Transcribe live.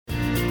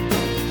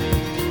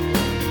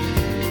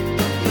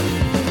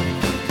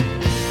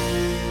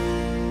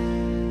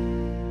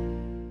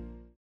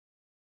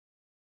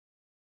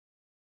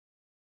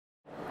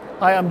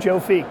Hi, I'm Joe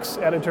Feeks,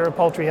 editor of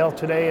Poultry Health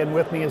Today, and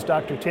with me is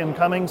Dr. Tim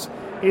Cummings.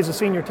 He's a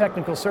senior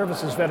technical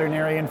services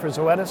veterinarian for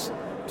Zoetis.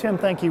 Tim,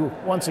 thank you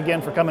once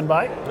again for coming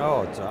by.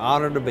 Oh, it's an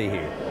honor to be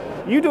here.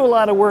 You do a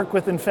lot of work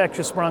with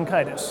infectious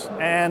bronchitis,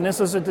 and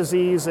this is a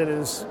disease that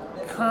is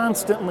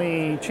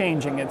constantly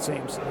changing, it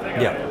seems.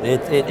 Yeah,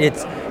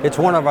 it's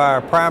one of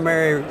our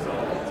primary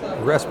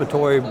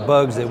respiratory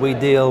bugs that we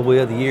deal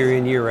with year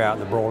in, year out in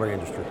the broiler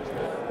industry.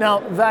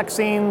 Now,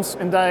 vaccines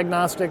and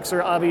diagnostics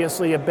are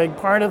obviously a big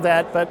part of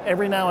that, but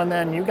every now and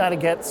then you got to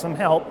get some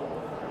help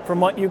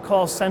from what you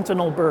call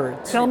sentinel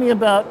birds. Tell me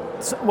about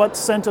what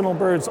sentinel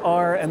birds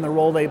are and the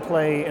role they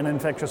play in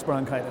infectious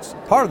bronchitis.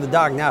 Part of the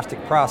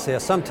diagnostic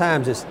process,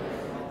 sometimes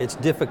it's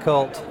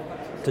difficult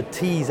to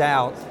tease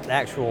out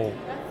actual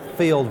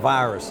field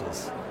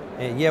viruses.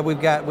 And yeah, we've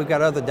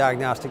got other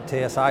diagnostic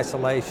tests,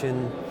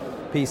 isolation,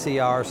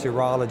 PCR,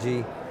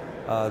 serology,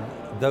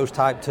 those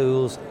type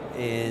tools.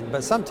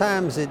 But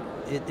sometimes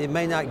it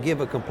may not give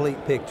a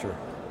complete picture.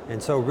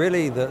 And so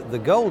really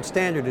the gold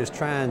standard is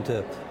trying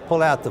to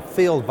pull out the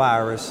field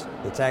virus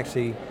that's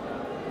actually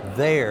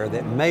there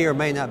that may or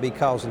may not be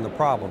causing the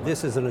problem.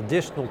 This is an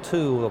additional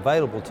tool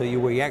available to you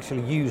where you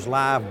actually use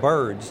live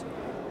birds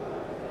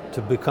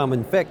to become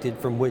infected,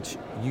 from which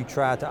you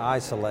try to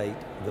isolate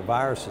the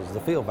viruses,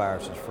 the field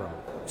viruses from.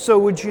 So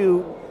would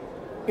you,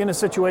 in a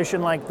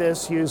situation like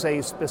this, use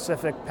a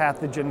specific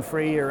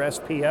pathogen-free or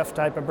SPF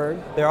type of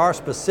bird? There are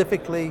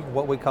specifically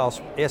what we call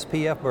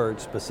SPF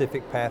birds,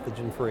 specific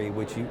pathogen-free,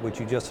 which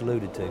you just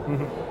alluded to.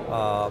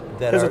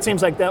 Because it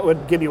seems like that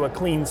would give you a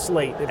clean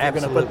slate if you're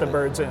going to put the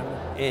birds in.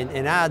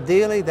 And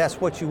ideally,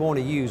 that's what you want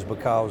to use,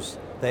 because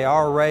they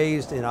are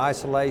raised in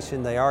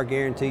isolation. They are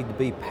guaranteed to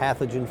be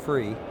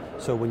pathogen-free.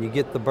 So when you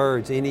get the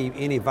birds,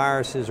 any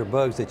viruses or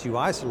bugs that you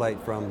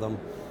isolate from them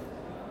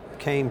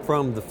came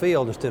from the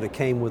field instead of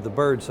came with the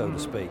bird, so to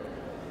speak.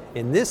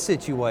 In this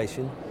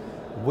situation,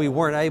 we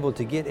weren't able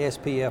to get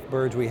SPF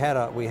birds. We had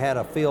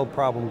a field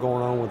problem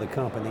going on with the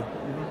company,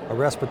 a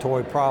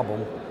respiratory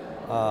problem.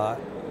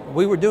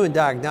 We were doing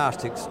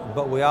diagnostics,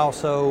 but we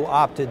also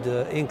opted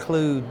to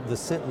include the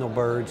sentinel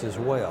birds as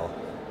well.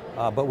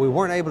 But we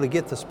weren't able to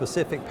get the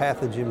specific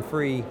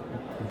pathogen-free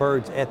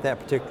birds at that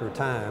particular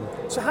time.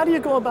 So how do you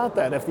go about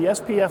that? If the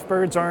SPF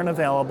birds aren't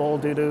available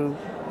due to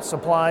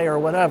supply or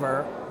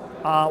whatever,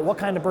 what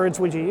kind of birds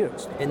would you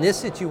use? In this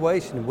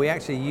situation, we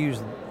actually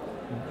used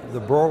the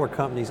broiler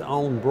company's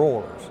own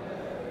broilers.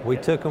 We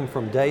took them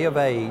from day of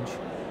age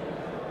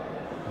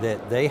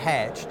that they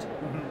hatched,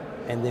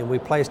 and then we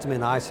placed them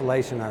in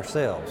isolation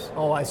ourselves.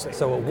 Oh, I see.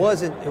 So it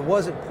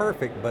wasn't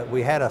perfect, but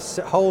we had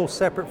whole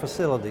separate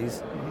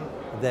facilities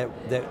that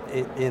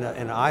in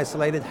an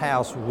isolated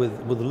house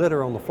with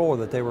litter on the floor,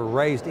 that they were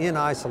raised in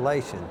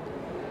isolation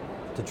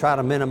to try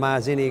to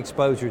minimize any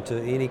exposure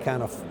to any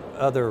kind of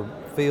other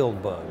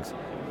field bugs.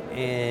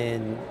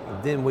 And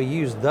then we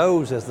used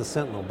those as the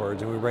sentinel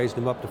birds, and we raised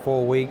them up to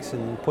 4 weeks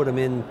and put them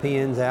in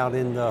pens out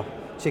in the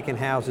chicken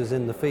houses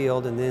in the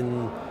field. And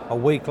then a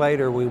week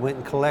later we went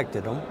and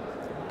collected them,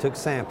 took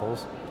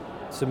samples,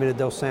 submitted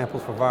those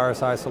samples for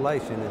virus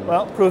isolation.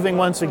 Well, proving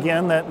once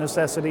again that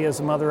necessity is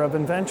the mother of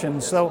invention.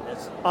 So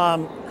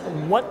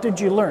what did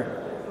you learn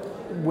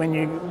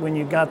when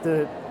you got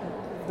the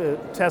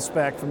test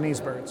back from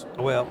these birds?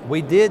 Well,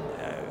 we did.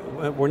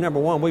 Well, number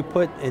one, we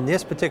put, in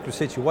this particular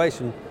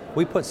situation,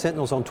 we put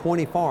sentinels on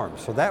 20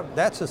 farms. So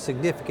that's a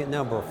significant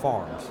number of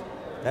farms.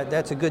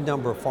 That's a good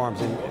number of farms.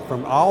 And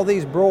from all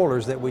these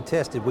broilers that we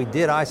tested, we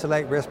did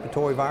isolate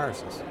respiratory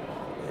viruses.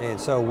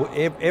 And so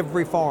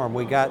every farm,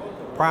 we got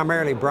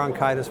primarily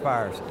bronchitis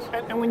viruses.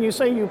 And when you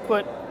say you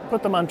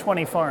put them on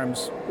 20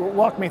 farms,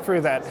 walk me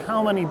through that.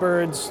 How many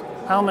birds,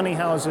 how many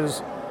houses,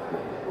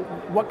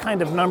 what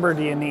kind of number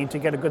do you need to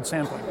get a good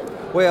sampling?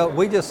 Well,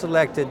 we just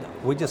selected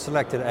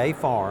a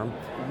farm,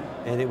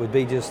 and it would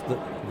be just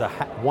the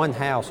one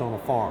house on a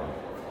farm.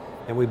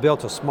 And we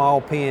built a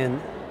small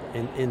pen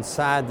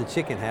inside the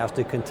chicken house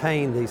to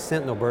contain these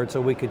sentinel birds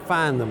so we could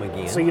find them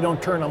again. So you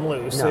don't turn them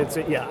loose? No.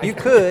 You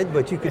could,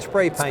 but you could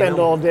spray paint them. Spend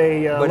all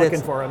day looking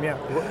for them,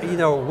 yeah. You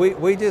know,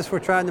 we just were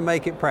trying to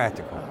make it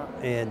practical,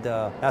 and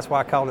that's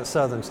why I call it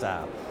Southern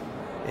style.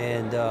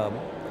 And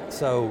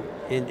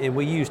and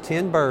we used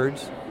 10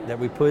 birds that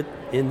we put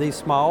in these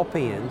small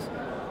pens.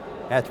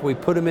 After we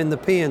put them in the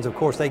pens, of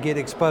course, they get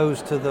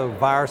exposed to the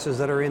viruses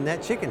that are in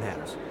that chicken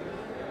house.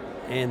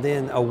 And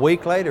then a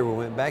week later, we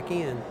went back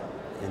in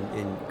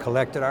and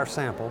collected our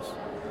samples.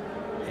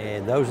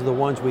 And those are the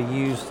ones we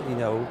used,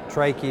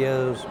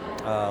 tracheas,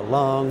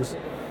 lungs,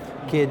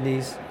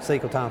 kidneys,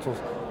 cecal tonsils.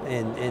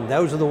 And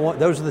those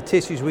are the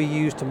tissues we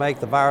used to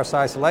make the virus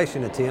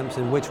isolation attempts,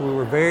 in which we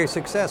were very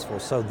successful.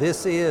 So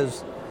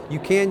you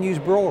can use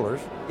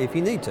broilers if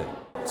you need to.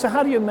 So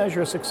how do you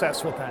measure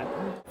success with that?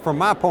 From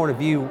my point of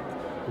view,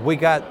 we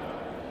got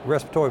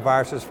respiratory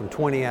viruses from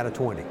 20 out of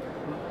 20.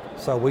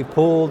 So we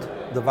pulled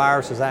the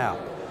viruses out.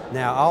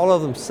 Now, all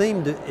of them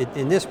seemed to,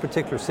 in this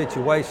particular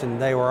situation,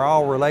 they were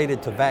all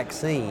related to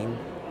vaccine.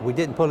 We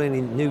didn't pull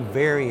any new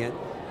variant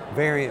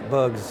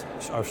bugs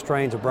or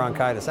strains of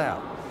bronchitis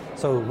out.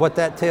 So what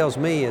that tells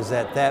me is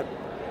that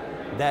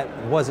that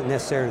wasn't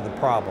necessarily the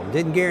problem.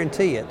 Didn't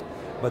guarantee it,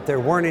 but there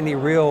weren't any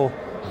real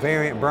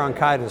variant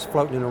bronchitis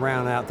floating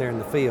around out there in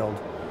the field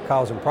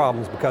causing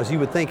problems, because you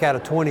would think out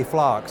of 20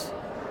 flocks,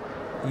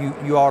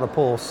 you ought to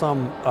pull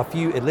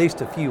at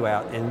least a few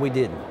out, and we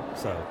didn't.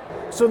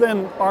 So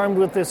then, armed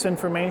with this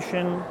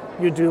information,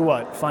 you do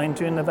what?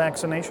 Fine-tune the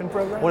vaccination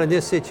program? Well, in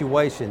this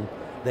situation,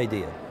 they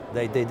did.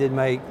 They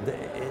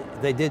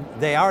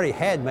already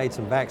had made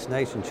some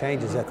vaccination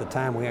changes at the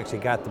time we actually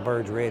got the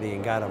birds ready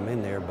and got them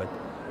in there,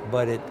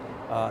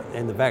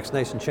 and the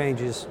vaccination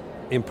changes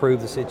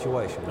improved the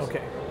situation.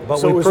 Okay. But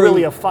so it was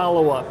really a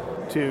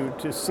follow-up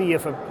to see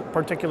if a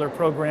particular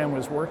program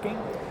was working?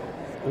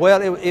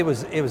 Well, it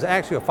was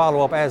actually a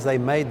follow-up as they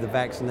made the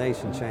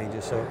vaccination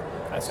changes. So,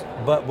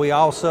 but we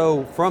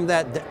also, from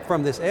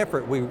this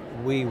effort,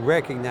 we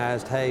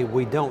recognized, hey,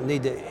 we don't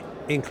need to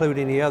include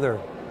any other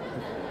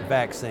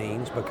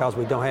vaccines because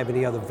we don't have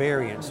any other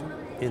variants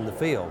in the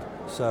field.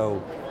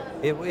 So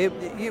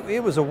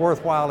it was a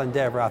worthwhile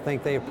endeavor. I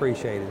think they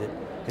appreciated it,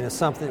 and it's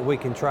something that we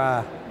can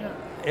try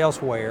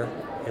elsewhere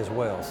as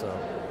well. So.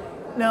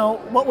 Now,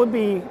 what would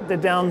be the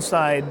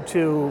downside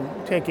to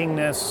taking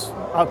this,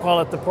 I'll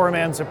call it the poor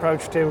man's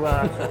approach to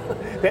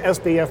the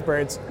SPF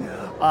birds,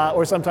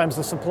 or sometimes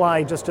the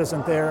supply just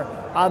isn't there?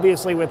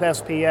 Obviously with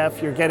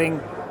SPF, you're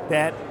getting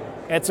that,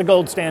 it's a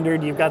gold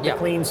standard, you've got the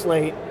clean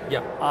slate.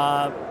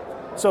 Yeah.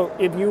 So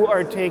if you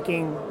are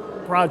taking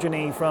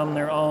progeny from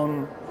their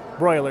own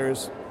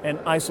broilers and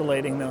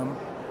isolating them,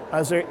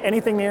 is there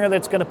anything there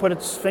that's going to put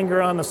its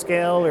finger on the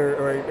scale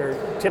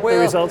or tip the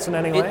results in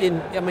any way?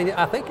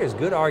 I think there's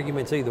good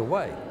arguments either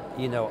way.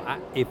 You know,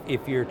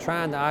 if you're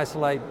trying to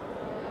isolate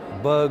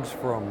bugs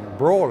from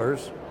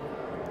broilers,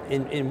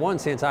 in one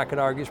sense, I could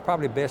argue it's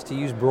probably best to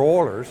use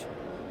broilers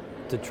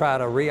to try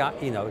to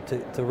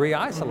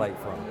re-isolate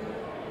from.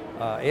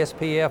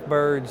 SPF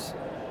birds,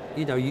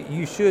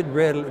 you should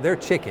they're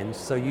chickens,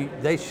 so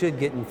they should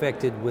get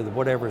infected with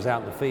whatever's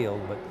out in the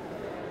field. But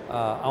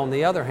on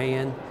the other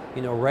hand,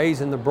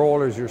 raising the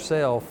broilers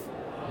yourself,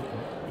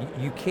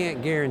 you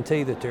can't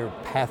guarantee that they're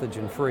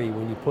pathogen free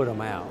when you put them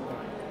out.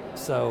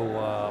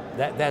 So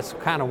that's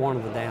kind of one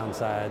of the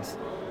downsides.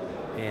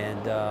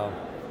 And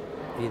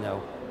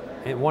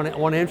and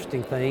one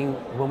interesting thing,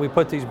 when we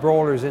put these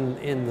broilers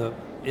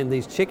in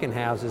these chicken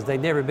houses,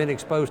 they'd never been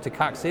exposed to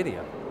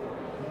coccidia.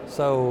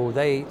 So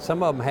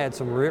some of them had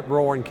some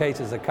rip-roaring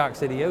cases of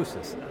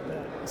coccidiosis.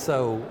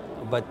 So,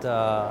 but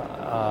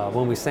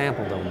when we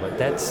sampled them, but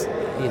that's,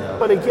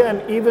 But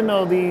again, even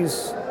though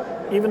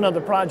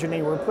the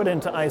progeny were put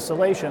into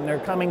isolation, they're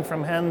coming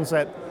from hens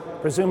that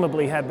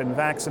presumably had been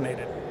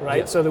vaccinated, right?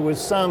 Yes. So there was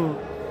some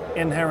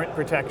inherent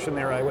protection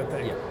there, I would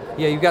think.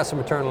 Yeah, you've got some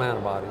maternal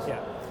antibodies. Yeah.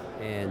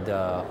 And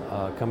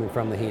coming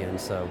from the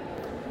hens, so.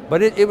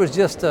 But it was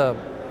just a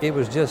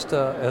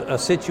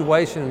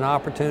situation, an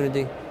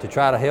opportunity to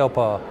try to help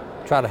a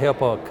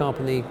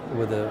company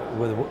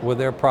with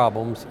their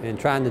problems, and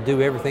trying to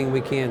do everything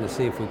we can to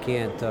see if we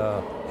can't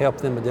help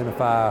them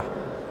identify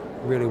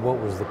really what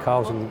was the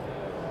causing.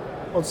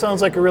 Well, it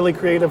sounds like a really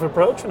creative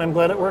approach, and I'm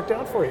glad it worked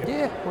out for you.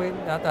 Yeah,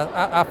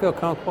 I feel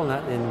comfortable in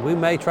that, and we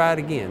may try it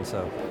again.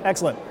 So.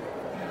 Excellent.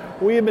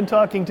 We have been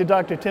talking to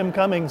Dr. Tim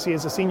Cummings. He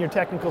is a Senior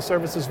Technical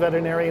Services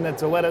Veterinarian at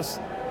Zoetis.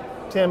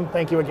 Tim,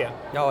 thank you again.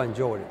 Y'all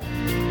enjoyed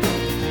it.